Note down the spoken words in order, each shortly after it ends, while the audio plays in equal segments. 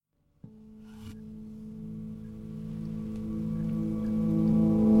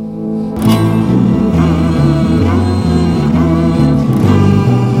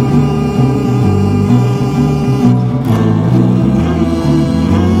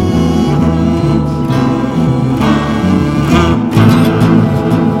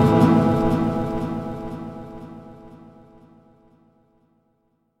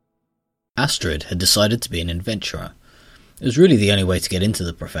Astrid had decided to be an adventurer. It was really the only way to get into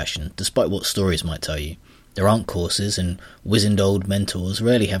the profession, despite what stories might tell you. There aren't courses, and wizened old mentors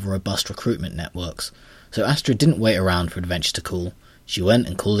rarely have robust recruitment networks, so Astrid didn't wait around for adventure to call. She went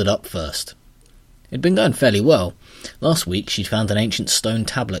and called it up first. It'd been going fairly well. Last week she'd found an ancient stone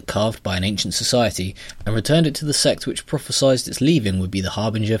tablet carved by an ancient society, and returned it to the sect which prophesied its leaving would be the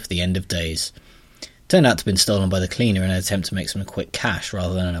harbinger for the end of days. Turned out to have been stolen by the cleaner in an attempt to make some quick cash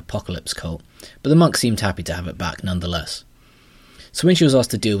rather than an apocalypse cult, but the monk seemed happy to have it back nonetheless. So when she was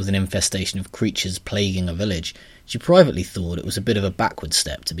asked to deal with an infestation of creatures plaguing a village, she privately thought it was a bit of a backward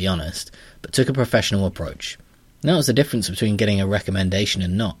step, to be honest, but took a professional approach. That was the difference between getting a recommendation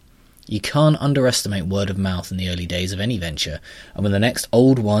and not. You can't underestimate word of mouth in the early days of any venture, and when the next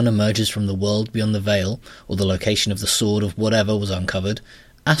old one emerges from the world beyond the veil, or the location of the sword of whatever was uncovered,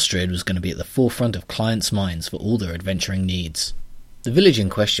 Astrid was going to be at the forefront of clients' minds for all their adventuring needs. The village in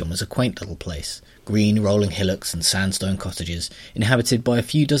question was a quaint little place, green rolling hillocks and sandstone cottages, inhabited by a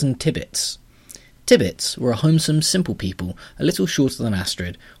few dozen Tibbets. Tibbets were a homesome, simple people, a little shorter than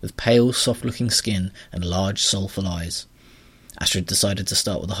Astrid, with pale, soft-looking skin and large, soulful eyes. Astrid decided to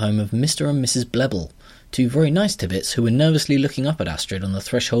start with the home of Mr. and Mrs. Blebble, two very nice Tibbets who were nervously looking up at Astrid on the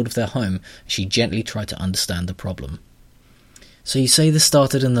threshold of their home as she gently tried to understand the problem. "So you say this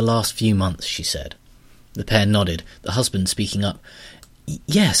started in the last few months," she said. The pair nodded, the husband speaking up.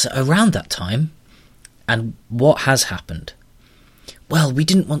 "Yes, around that time." "And what has happened?" "Well, we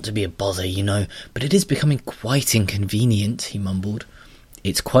didn't want to be a bother, you know, but it is becoming quite inconvenient," he mumbled.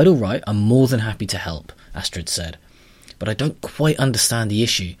 "It's quite all right, I'm more than happy to help," Astrid said. "But I don't quite understand the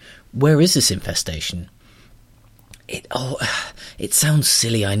issue. Where is this infestation?" It sounds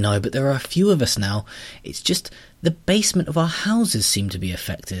silly, I know, but there are a few of us now. It's just the basement of our houses seem to be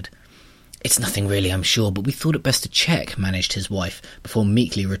affected." "It's nothing really, I'm sure, but we thought it best to check," managed his wife, before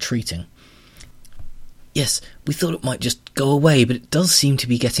meekly retreating. "Yes, we thought it might just go away, but it does seem to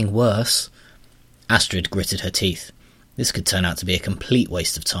be getting worse." Astrid gritted her teeth. This could turn out to be a complete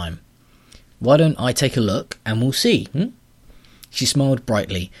waste of time. "Why don't I take a look, and we'll see, She smiled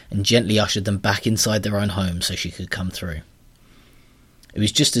brightly, and gently ushered them back inside their own home so she could come through. It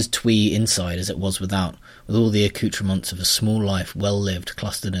was just as twee inside as it was without, with all the accoutrements of a small life well lived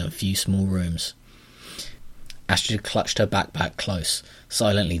clustered in a few small rooms. Astrid clutched her backpack close,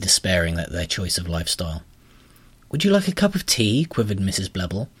 silently despairing at their choice of lifestyle. "Would you like a cup of tea?" quivered Mrs.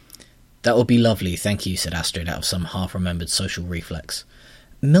 Blebble. "That would be lovely, thank you," said Astrid out of some half-remembered social reflex.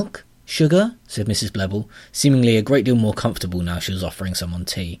 "Milk? Sugar?" said Mrs. Blebble, seemingly a great deal more comfortable now she was offering someone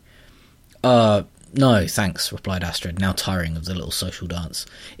tea. No, thanks," replied Astrid, now tiring of the little social dance.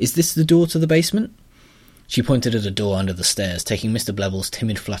 "Is this the door to the basement?" She pointed at a door under the stairs, taking Mr. Blebble's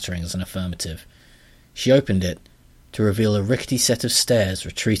timid fluttering as an affirmative. She opened it, to reveal a rickety set of stairs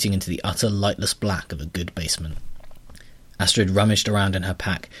retreating into the utter lightless black of a good basement. Astrid rummaged around in her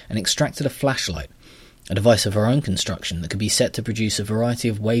pack and extracted a flashlight, a device of her own construction that could be set to produce a variety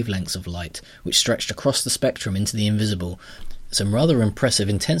of wavelengths of light which stretched across the spectrum into the invisible, some rather impressive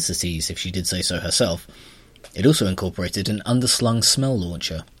intensities if she did say so herself. It also incorporated an underslung smell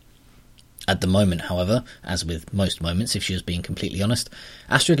launcher. At the moment, however, as with most moments if she was being completely honest,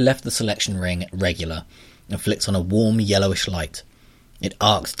 Astrid left the selection ring regular and flicked on a warm yellowish light. It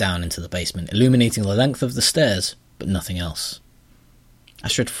arced down into the basement, illuminating the length of the stairs, but nothing else.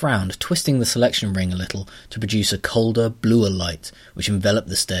 Astrid frowned, twisting the selection ring a little to produce a colder, bluer light which enveloped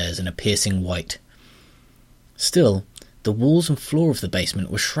the stairs in a piercing white. Still, the walls and floor of the basement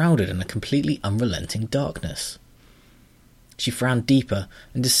were shrouded in a completely unrelenting darkness. She frowned deeper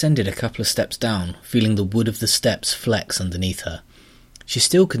and descended a couple of steps down, feeling the wood of the steps flex underneath her. She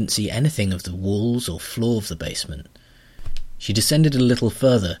still couldn't see anything of the walls or floor of the basement. She descended a little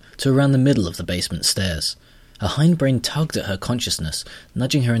further to around the middle of the basement stairs. Her hindbrain tugged at her consciousness,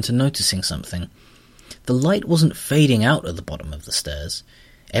 nudging her into noticing something. The light wasn't fading out at the bottom of the stairs.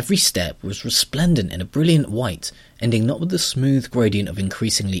 Every step was resplendent in a brilliant white, ending not with the smooth gradient of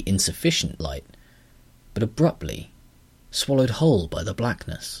increasingly insufficient light, but abruptly swallowed whole by the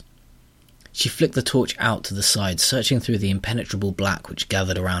blackness. She flicked the torch out to the side, searching through the impenetrable black which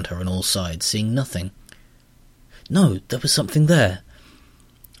gathered around her on all sides, seeing nothing. No, there was something there.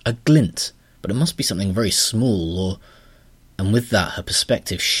 A glint, but it must be something very small, and with that her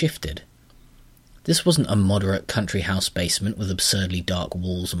perspective shifted. This wasn't a moderate country house basement with absurdly dark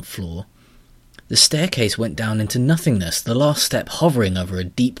walls and floor. The staircase went down into nothingness, the last step hovering over a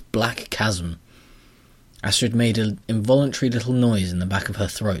deep black chasm. Astrid made an involuntary little noise in the back of her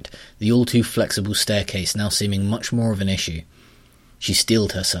throat, the all-too-flexible staircase now seeming much more of an issue. She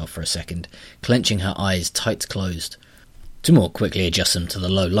steeled herself for a second, clenching her eyes tight closed. to more quickly adjust them to the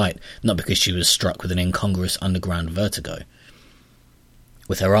low light, not because she was struck with an incongruous underground vertigo.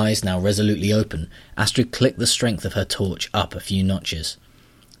 With her eyes now resolutely open, Astrid clicked the strength of her torch up a few notches.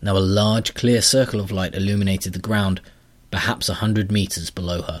 Now a large, clear circle of light illuminated the ground, perhaps 100 metres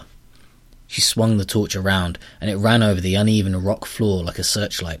below her. She swung the torch around, and it ran over the uneven rock floor like a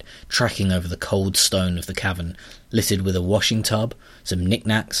searchlight, tracking over the cold stone of the cavern, littered with a washing tub, some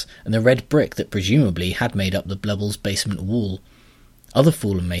knickknacks, and the red brick that presumably had made up the Blebbles' basement wall. Other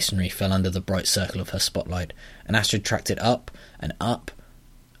fallen masonry fell under the bright circle of her spotlight, and Astrid tracked it up and up.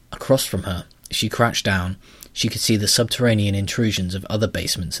 Across from her, as she crouched down, she could see the subterranean intrusions of other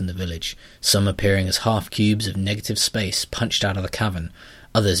basements in the village, some appearing as half-cubes of negative space punched out of the cavern,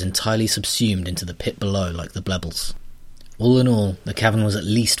 others entirely subsumed into the pit below like the Blebbles. All in all, the cavern was at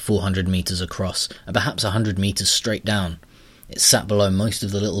least 400 metres across, and perhaps 100 metres straight down. It sat below most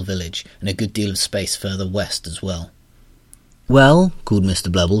of the little village, and a good deal of space further west as well. "Well," called Mr.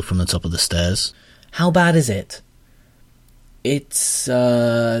 Blebble from the top of the stairs, "how bad is it?" "It's,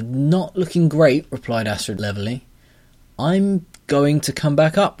 not looking great," replied Astrid levelly. "I'm going to come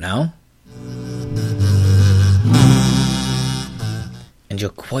back up now." "And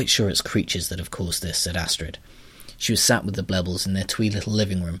you're quite sure it's creatures that have caused this," said Astrid. She was sat with the Blebbles in their twee little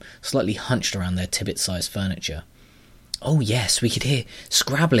living room, slightly hunched around their tibbet-sized furniture. "Oh yes, we could hear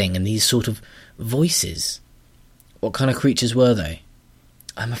scrabbling and these sort of voices." "What kind of creatures were they?"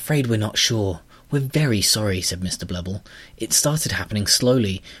 "I'm afraid we're not sure. We're very sorry," said Mr. Blebble. "It started happening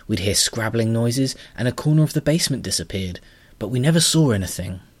slowly. We'd hear scrabbling noises, and a corner of the basement disappeared, but we never saw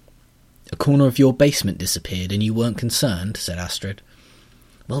anything." "A corner of your basement disappeared, and you weren't concerned?" said Astrid.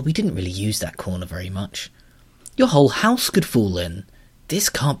 "Well, we didn't really use that corner very much." "Your whole house could fall in. This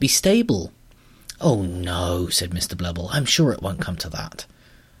can't be stable." "Oh no," said Mr. Blebble. "I'm sure it won't come to that."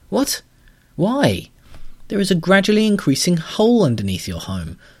 "What? Why? There is a gradually increasing hole underneath your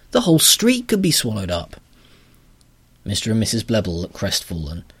home. The whole street could be swallowed up." Mr. and Mrs. Blebble looked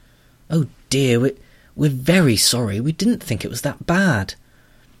crestfallen. "Oh dear, we're very sorry. We didn't think it was that bad."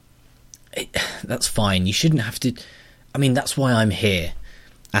 That's fine. You shouldn't have to... that's why I'm here."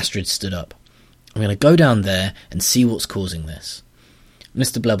 Astrid stood up. "I'm going to go down there and see what's causing this."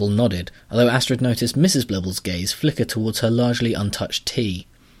 Mr. Blebble nodded, although Astrid noticed Mrs. Blebble's gaze flicker towards her largely untouched tea.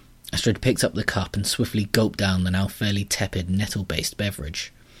 Astrid picked up the cup and swiftly gulped down the now fairly tepid nettle-based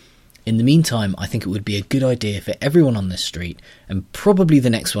beverage. "In the meantime, I think it would be a good idea for everyone on this street, and probably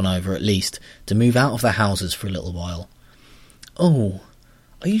the next one over at least, to move out of their houses for a little while." "Oh,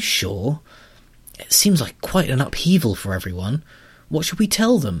 are you sure? It seems like quite an upheaval for everyone. What should we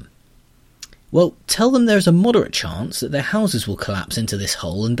tell them?" "Well, tell them there's a moderate chance that their houses will collapse into this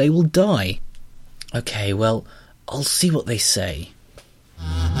hole and they will die." "OK, well, I'll see what they say."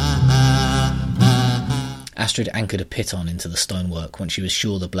 Astrid anchored a piton into the stonework when she was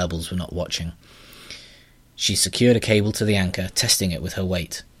sure the Blebbles were not watching. She secured a cable to the anchor, testing it with her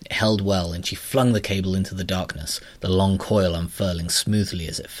weight. It held well, and she flung the cable into the darkness, the long coil unfurling smoothly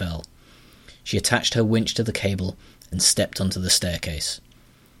as it fell. She attached her winch to the cable and stepped onto the staircase.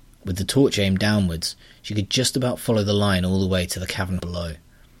 With the torch aimed downwards, she could just about follow the line all the way to the cavern below.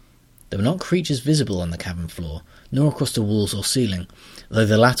 There were not creatures visible on the cavern floor, nor across the walls or ceiling, though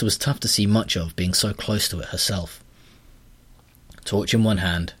the latter was tough to see much of, being so close to it herself. Torch in one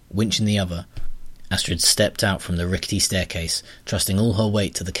hand, winch in the other, Astrid stepped out from the rickety staircase, trusting all her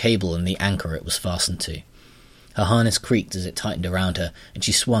weight to the cable and the anchor it was fastened to. Her harness creaked as it tightened around her, and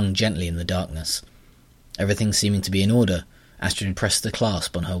she swung gently in the darkness. Everything seeming to be in order, Astrid pressed the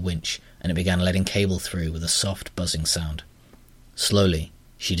clasp on her winch, and it began letting cable through with a soft buzzing sound. Slowly,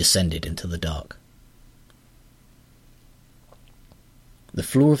 she descended into the dark. The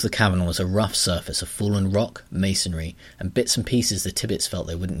floor of the cavern was a rough surface of fallen rock, masonry, and bits and pieces the Tibbets felt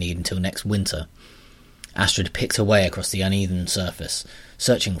they wouldn't need until next winter. Astrid picked her way across the uneven surface,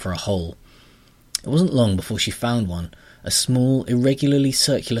 searching for a hole. It wasn't long before she found one, a small, irregularly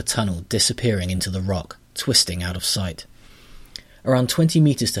circular tunnel disappearing into the rock, twisting out of sight. Around 20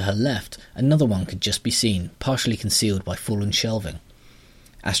 metres to her left, another one could just be seen, partially concealed by fallen shelving.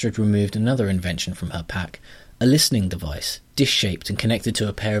 Astrid removed another invention from her pack, a listening device, dish-shaped and connected to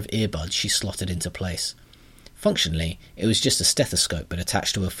a pair of earbuds she slotted into place. Functionally, it was just a stethoscope but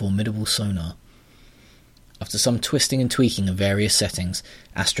attached to a formidable sonar. After some twisting and tweaking of various settings,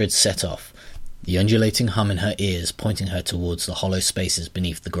 Astrid set off, the undulating hum in her ears pointing her towards the hollow spaces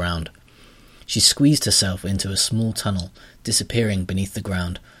beneath the ground. She squeezed herself into a small tunnel, disappearing beneath the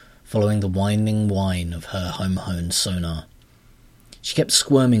ground, following the winding whine of her home-honed sonar. She kept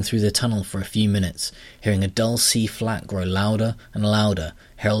squirming through the tunnel for a few minutes, hearing a dull C-flat grow louder and louder,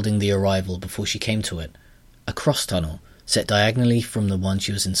 heralding the arrival before she came to it. A cross-tunnel, set diagonally from the one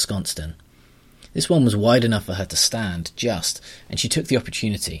she was ensconced in. This one was wide enough for her to stand, just, and she took the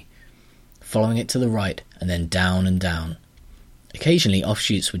opportunity, following it to the right and then down and down. Occasionally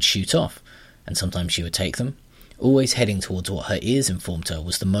offshoots would shoot off, and sometimes she would take them, always heading towards what her ears informed her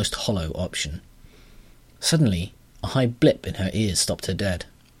was the most hollow option. Suddenly, a high blip in her ears stopped her dead.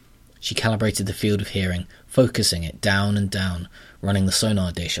 She calibrated the field of hearing, focusing it down and down, running the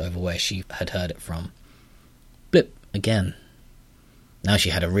sonar dish over where she had heard it from. Blip again. Now she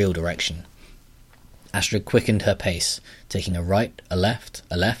had a real direction. Astrid quickened her pace, taking a right, a left,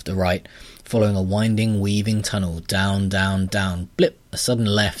 a right, following a winding, weaving tunnel, down, down, down, blip, a sudden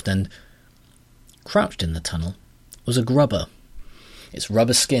left, and... Crouched in the tunnel was a grubber. Its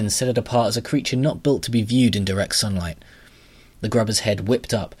rubber skin set it apart as a creature not built to be viewed in direct sunlight. The grubber's head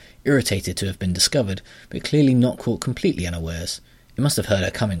whipped up, irritated to have been discovered, but clearly not caught completely unawares. It must have heard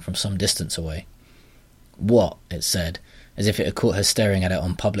her coming from some distance away. "What?" it said, as if it had caught her staring at it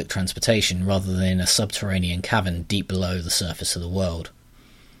on public transportation rather than in a subterranean cavern deep below the surface of the world.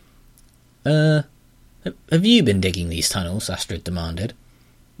 Have you been digging these tunnels?" Astrid demanded.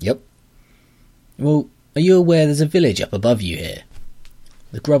 "Yep." "Well, are you aware there's a village up above you here?"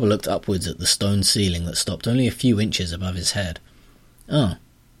 The grubber looked upwards at the stone ceiling that stopped only a few inches above his head. "Oh,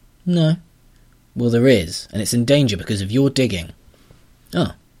 no." "Well, there is, and it's in danger because of your digging."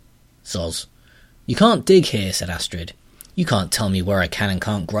 "Oh, soz." "You can't dig here," said Astrid. "You can't tell me where I can and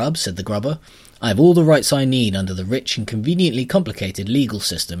can't grub," said the grubber. "I have all the rights I need under the rich and conveniently complicated legal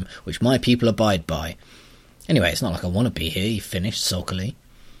system which my people abide by. Anyway, it's not like I want to be here," he finished sulkily.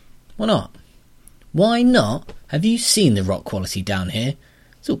 "Why not?" "Why not? Have you seen the rock quality down here?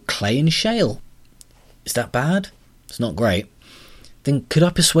 It's all clay and shale." "Is that bad?" "It's not great." "Then could I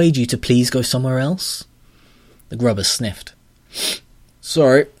persuade you to please go somewhere else?" The grubber sniffed.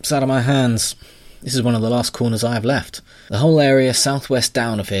 "Sorry, it's out of my hands. This is one of the last corners I have left. The whole area southwest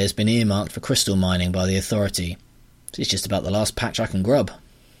down of here has been earmarked for crystal mining by the authority. It's just about the last patch I can grub."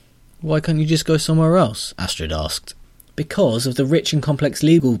 "Why can't you just go somewhere else?" Astrid asked. "Because of the rich and complex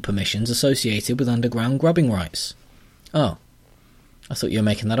legal permissions associated with underground grubbing rights." "Oh, I thought you were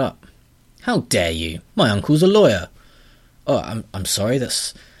making that up." "How dare you? My uncle's a lawyer." "Oh, I'm sorry,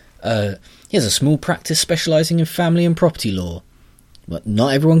 that's... he has a small practice specialising in family and property law." "But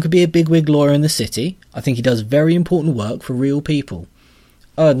not everyone could be a bigwig lawyer in the city. I think he does very important work for real people."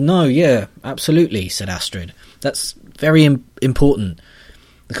 No, yeah, absolutely," said Astrid. "That's very important."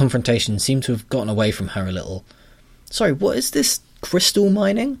 The confrontation seemed to have gotten away from her a little. "Sorry, what is this crystal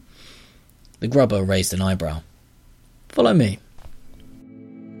mining?" The grubber raised an eyebrow. "Follow me."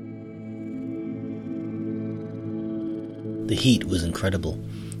 The heat was incredible.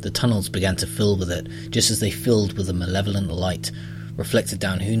 The tunnels began to fill with it, just as they filled with a malevolent light, reflected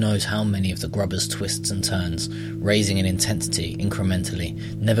down who knows how many of the grubber's twists and turns, raising in intensity incrementally,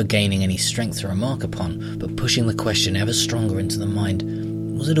 never gaining any strength to remark upon, but pushing the question ever stronger into the mind.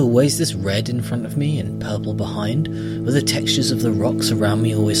 Was it always this red in front of me and purple behind? Were the textures of the rocks around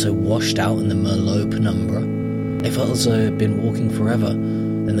me always so washed out in the Merlot penumbra? I felt as though I had been walking forever.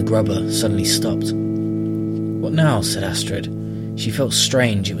 Then the grubber suddenly stopped. "What now?" said Astrid. She felt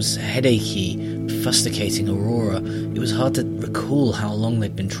strange. It was a headachy, fustigating aurora. It was hard to recall how long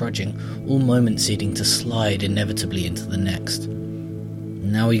they'd been trudging, all moments seeming to slide inevitably into the next.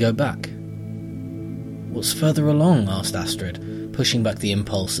 "Now we go back." "What's further along?" asked Astrid, pushing back the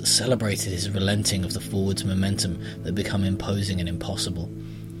impulse that celebrated his relenting of the forwards momentum that had become imposing and impossible.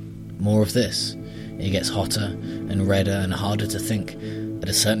 "More of this. It gets hotter and redder and harder to think. At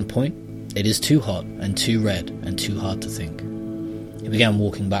a certain point, it is too hot and too red and too hard to think." He began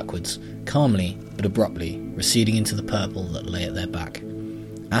walking backwards, calmly but abruptly, receding into the purple that lay at their back.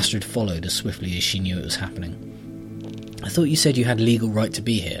 Astrid followed as swiftly as she knew it was happening. "I thought you said you had legal right to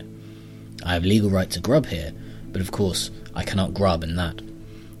be here." "I have legal right to grub here, but of course I cannot grub in that.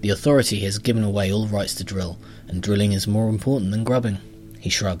 The authority has given away all rights to drill, and drilling is more important than grubbing." He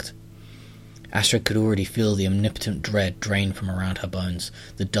shrugged. Astrid could already feel the omnipotent dread drain from around her bones,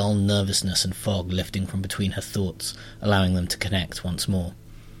 the dull nervousness and fog lifting from between her thoughts, allowing them to connect once more.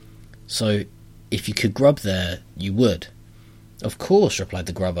 "So, if you could grub there, you would?" "Of course," replied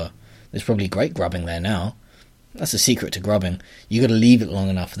the grubber. "There's probably great grubbing there now. That's the secret to grubbing. You gotta leave it long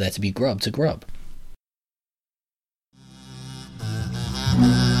enough for there to be grub to grub."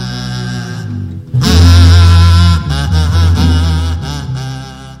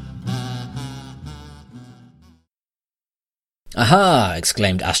 "Aha!"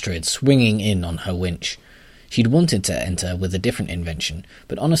 exclaimed Astrid, swinging in on her winch. She'd wanted to enter with a different invention,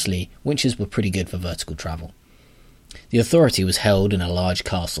 but honestly, winches were pretty good for vertical travel. The authority was held in a large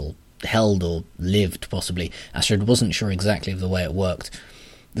castle, held or lived, possibly. Astrid wasn't sure exactly of the way it worked.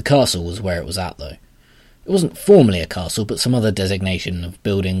 The castle was where it was at, though. It wasn't formally a castle, but some other designation of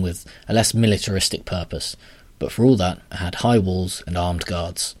building with a less militaristic purpose. But for all that, it had high walls and armed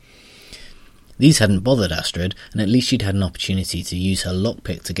guards. These hadn't bothered Astrid, and at least she'd had an opportunity to use her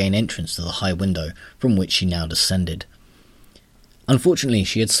lockpick to gain entrance to the high window, from which she now descended. Unfortunately,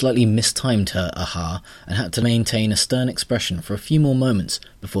 she had slightly mistimed her aha, and had to maintain a stern expression for a few more moments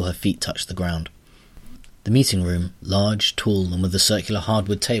before her feet touched the ground. The meeting room, large, tall, and with a circular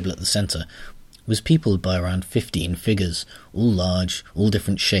hardwood table at the centre, was peopled by around 15 figures, all large, all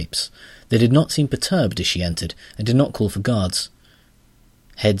different shapes. They did not seem perturbed as she entered, and did not call for guards.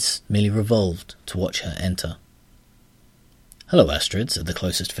 Heads merely revolved to watch her enter. "Hello, Astrid," said the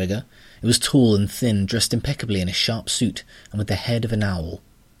closest figure. It was tall and thin, dressed impeccably in a sharp suit, and with the head of an owl.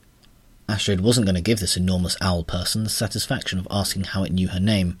 Astrid wasn't going to give this enormous owl person the satisfaction of asking how it knew her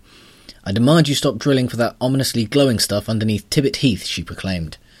name. "I demand you stop drilling for that ominously glowing stuff underneath Tibbet Heath," she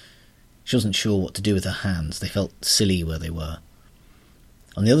proclaimed. She wasn't sure what to do with her hands. They felt silly where they were.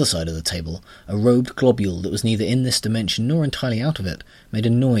 On the other side of the table, a robed globule that was neither in this dimension nor entirely out of it made a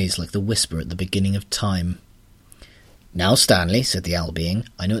noise like the whisper at the beginning of time. "Now, Stanley," said the owl being,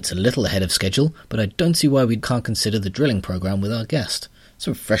 "I know it's a little ahead of schedule, but I don't see why we can't consider the drilling program with our guest.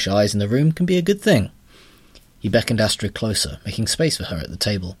 Some fresh eyes in the room can be a good thing." He beckoned Astrid closer, making space for her at the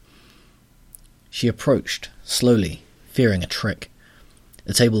table. She approached, slowly, fearing a trick.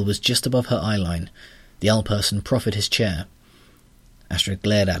 The table was just above her eyeline. The owl person proffered his chair. Astrid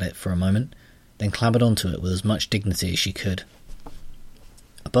glared at it for a moment, then clambered onto it with as much dignity as she could.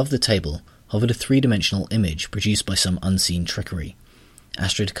 Above the table hovered a three-dimensional image produced by some unseen trickery.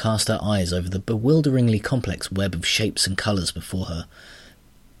 Astrid cast her eyes over the bewilderingly complex web of shapes and colours before her.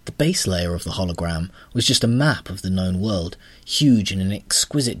 The base layer of the hologram was just a map of the known world, huge and in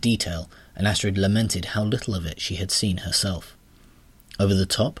exquisite detail, and Astrid lamented how little of it she had seen herself. Over the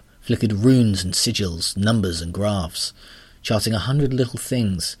top flickered runes and sigils, numbers and graphs, charting 100 little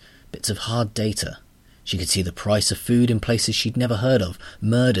things, bits of hard data. She could see the price of food in places she'd never heard of,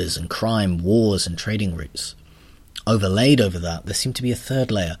 murders and crime, wars and trading routes. Overlaid over that, there seemed to be a third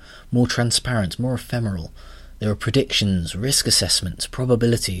layer, more transparent, more ephemeral. There were predictions, risk assessments,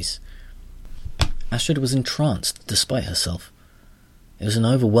 probabilities. Astrid was entranced, despite herself. It was an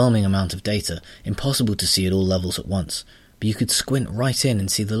overwhelming amount of data, impossible to see at all levels at once, but you could squint right in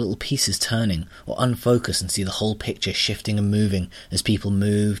and see the little pieces turning, or unfocus and see the whole picture shifting and moving as people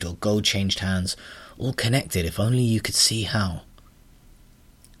moved or gold changed hands, all connected if only you could see how.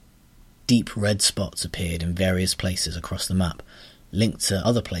 Deep red spots appeared in various places across the map, linked to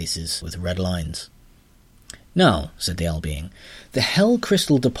other places with red lines. "Now," said the owl being, "the Hell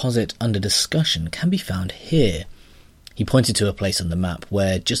Crystal deposit under discussion can be found here." He pointed to a place on the map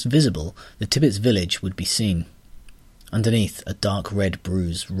where, just visible, the Tibbet's village would be seen. Underneath, a dark red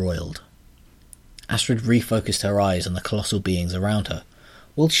bruise roiled. Astrid refocused her eyes on the colossal beings around her.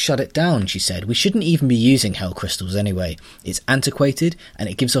 "We'll shut it down," she said. "We shouldn't even be using hell crystals anyway. It's antiquated, and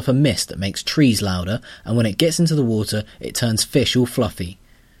it gives off a mist that makes trees louder, and when it gets into the water, it turns fish all fluffy.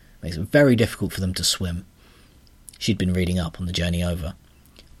 Makes it very difficult for them to swim." She'd been reading up on the journey over.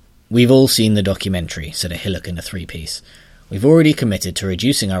 "We've all seen the documentary," said a hillock in a three-piece. "We've already committed to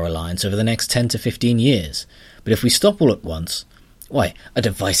reducing our reliance over the next 10 to 15 years. But if we stop all at once, why, a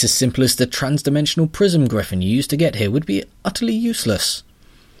device as simple as the trans-dimensional prism Griffin you used to get here would be utterly useless."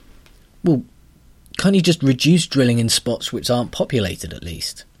 "Well, can't you just reduce drilling in spots which aren't populated, at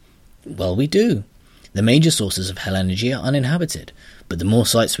least?" "Well, we do. The major sources of hell energy are uninhabited, but the more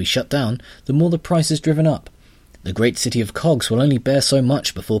sites we shut down, the more the price is driven up. The great city of Cogs will only bear so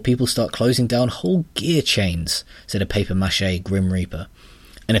much before people start closing down whole gear chains," said a papier-mâché Grim Reaper.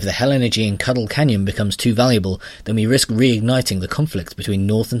 "And if the hell energy in Cuddle Canyon becomes too valuable, then we risk reigniting the conflict between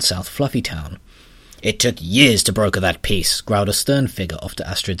North and South Fluffytown." "It took years to broker that peace," growled a stern figure off to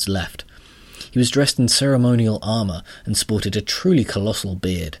Astrid's left. He was dressed in ceremonial armour and sported a truly colossal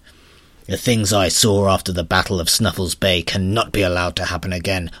beard. "The things I saw after the Battle of Snuffles Bay cannot be allowed to happen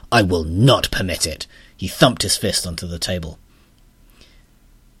again. I will not permit it." He thumped his fist onto the table.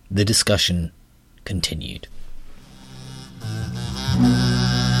 The discussion continued.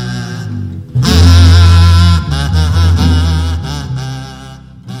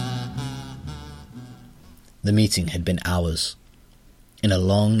 The meeting had been hours. In a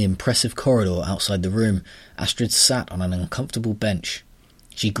long, impressive corridor outside the room, Astrid sat on an uncomfortable bench.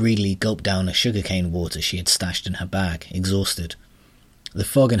 She greedily gulped down a sugarcane water she had stashed in her bag, exhausted. The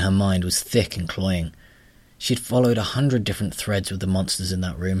fog in her mind was thick and cloying. She had followed 100 different threads with the monsters in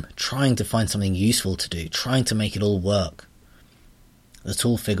that room, trying to find something useful to do, trying to make it all work. The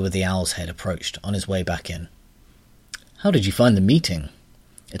tall figure with the owl's head approached, on his way back in. "How did you find the meeting?"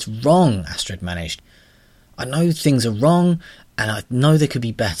 "It's wrong," Astrid managed. "I know things are wrong, and I know they could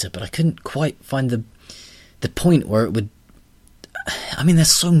be better, but I couldn't quite find the point where it would... I mean,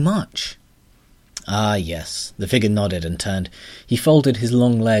 there's so much." "Ah, yes." The figure nodded and turned. He folded his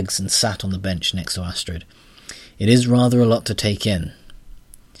long legs and sat on the bench next to Astrid. "It is rather a lot to take in."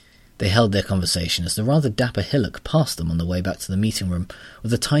 They held their conversation as the rather dapper Hillock passed them on the way back to the meeting room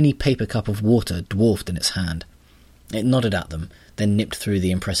with a tiny paper cup of water dwarfed in its hand. It nodded at them, then nipped through the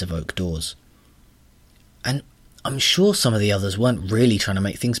impressive oak doors. "And I'm sure some of the others weren't really trying to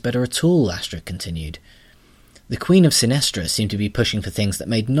make things better at all," Astrid continued. "The Queen of Sinestra seemed to be pushing for things that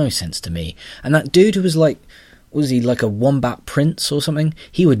made no sense to me, and that dude who was he like a wombat prince or something?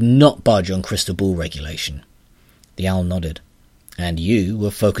 He would not budge on crystal ball regulation." The owl nodded. "And you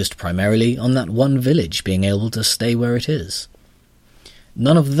were focused primarily on that one village being able to stay where it is."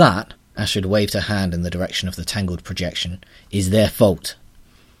 "None of that," Astrid waved her hand in the direction of the tangled projection, "is their fault."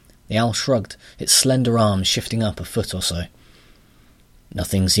 The owl shrugged, its slender arms shifting up a foot or so.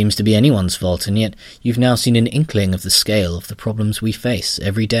 "Nothing seems to be anyone's fault, and yet you've now seen an inkling of the scale of the problems we face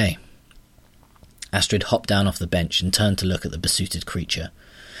every day." Astrid hopped down off the bench and turned to look at the besooted creature.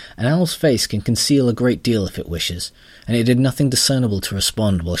 An owl's face can conceal a great deal if it wishes, and it did nothing discernible to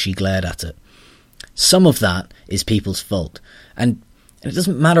respond while she glared at it. "Some of that is people's fault, and it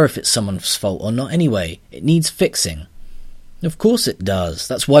doesn't matter if it's someone's fault or not anyway. It needs fixing." "Of course it does.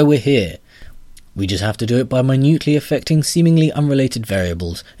 That's why we're here. We just have to do it by minutely affecting seemingly unrelated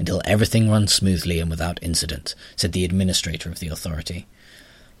variables until everything runs smoothly and without incident," said the administrator of the authority.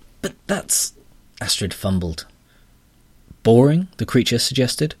 "But that's..." Astrid fumbled. "Boring?" the creature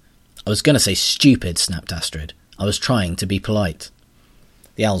suggested. "I was going to say stupid," snapped Astrid. "I was trying to be polite."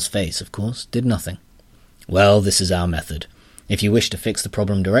 The owl's face, of course, did nothing. "Well, this is our method. If you wish to fix the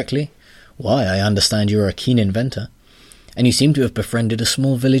problem directly, why, I understand you are a keen inventor. And you seem to have befriended a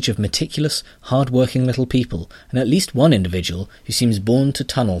small village of meticulous, hard-working little people, and at least one individual who seems born to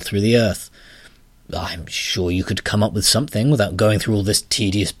tunnel through the earth. I'm sure you could come up with something without going through all this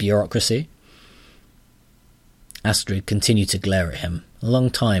tedious bureaucracy." Astrid continued to glare at him a long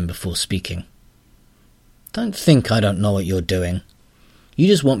time before speaking. "Don't think I don't know what you're doing. You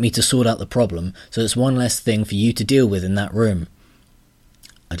just want me to sort out the problem so it's one less thing for you to deal with in that room.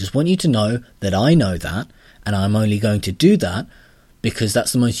 I just want you to know that I know that, and I'm only going to do that because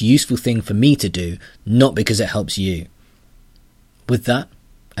that's the most useful thing for me to do, not because it helps you." With that,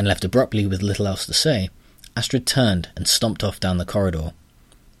 and left abruptly with little else to say, Astrid turned and stomped off down the corridor.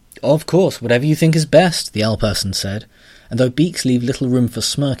 "Of course, whatever you think is best," the owl person said, and though beaks leave little room for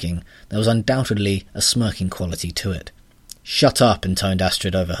smirking, there was undoubtedly a smirking quality to it. "Shut up," intoned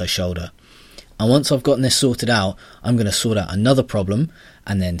Astrid over her shoulder. "And once I've gotten this sorted out, I'm going to sort out another problem,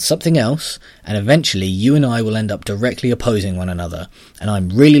 and then something else, and eventually you and I will end up directly opposing one another, and I'm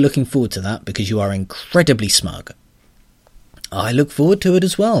really looking forward to that because you are incredibly smug." "I look forward to it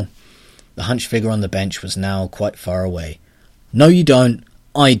as well." The hunched figure on the bench was now quite far away. "No, you don't.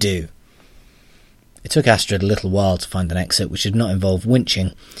 I do." It took Astrid a little while to find an exit which did not involve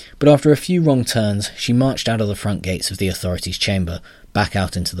winching, but after a few wrong turns, she marched out of the front gates of the authorities' chamber, back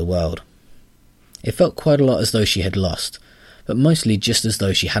out into the world. It felt quite a lot as though she had lost, but mostly just as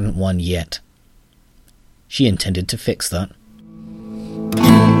though she hadn't won yet. She intended to fix that.